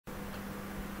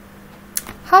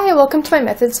Hi, welcome to my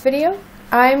methods video.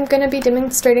 I'm going to be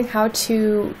demonstrating how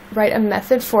to write a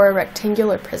method for a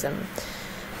rectangular prism.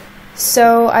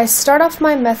 So I start off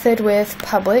my method with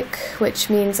public, which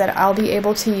means that I'll be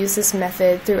able to use this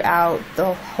method throughout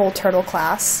the whole turtle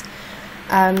class.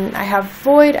 I have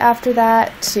void after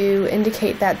that to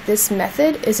indicate that this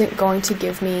method isn't going to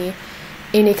give me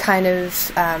any kind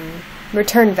of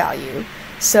return value.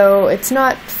 So it's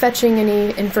not fetching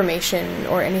any information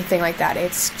or anything like that,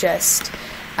 it's just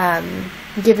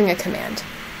giving a command.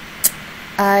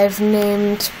 I've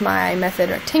named my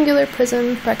method rectangular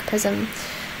prism, rec prism,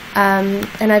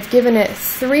 and I've given it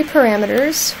 3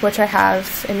 parameters, which I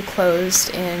have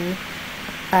enclosed in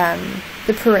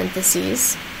the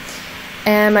parentheses.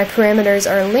 And my parameters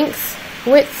are length,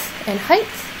 width, and height.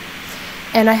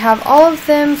 And I have all of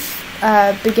them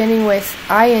beginning with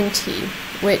int,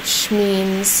 which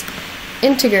means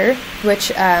integer,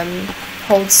 which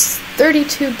holds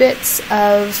 32 bits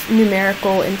of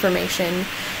numerical information.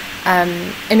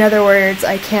 In other words,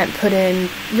 I can't put in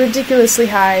ridiculously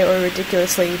high or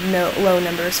ridiculously low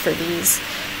numbers for these,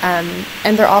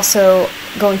 and they're also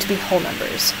going to be whole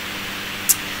numbers.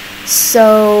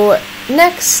 So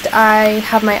next I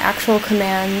have my actual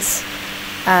commands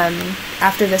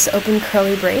after this open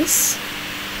curly brace,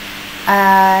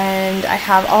 and I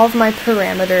have all of my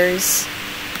parameters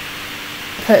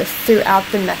put throughout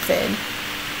the method.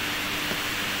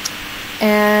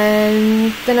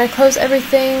 And then I close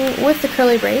everything with the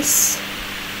curly brace.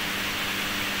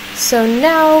 So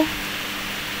now,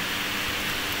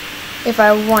 if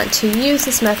I want to use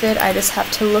this method, I just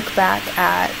have to look back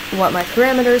at what my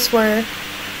parameters were,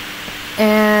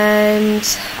 and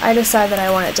I decide that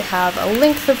I want it to have a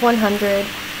length of 100,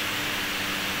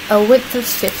 a width of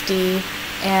 50,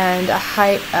 and a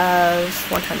height of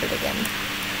 100 again.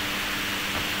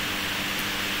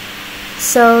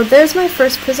 So there's my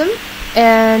first prism.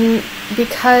 And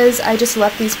because I just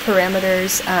left these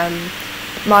parameters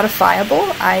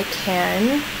modifiable, I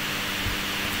can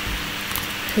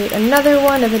create another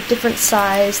one of a different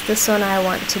size. This one I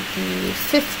want to be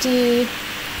 50,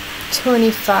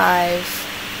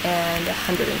 25, and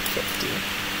 150.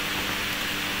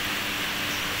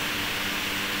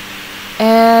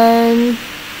 And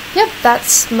yep,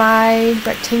 that's my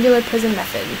rectangular prism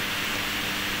method.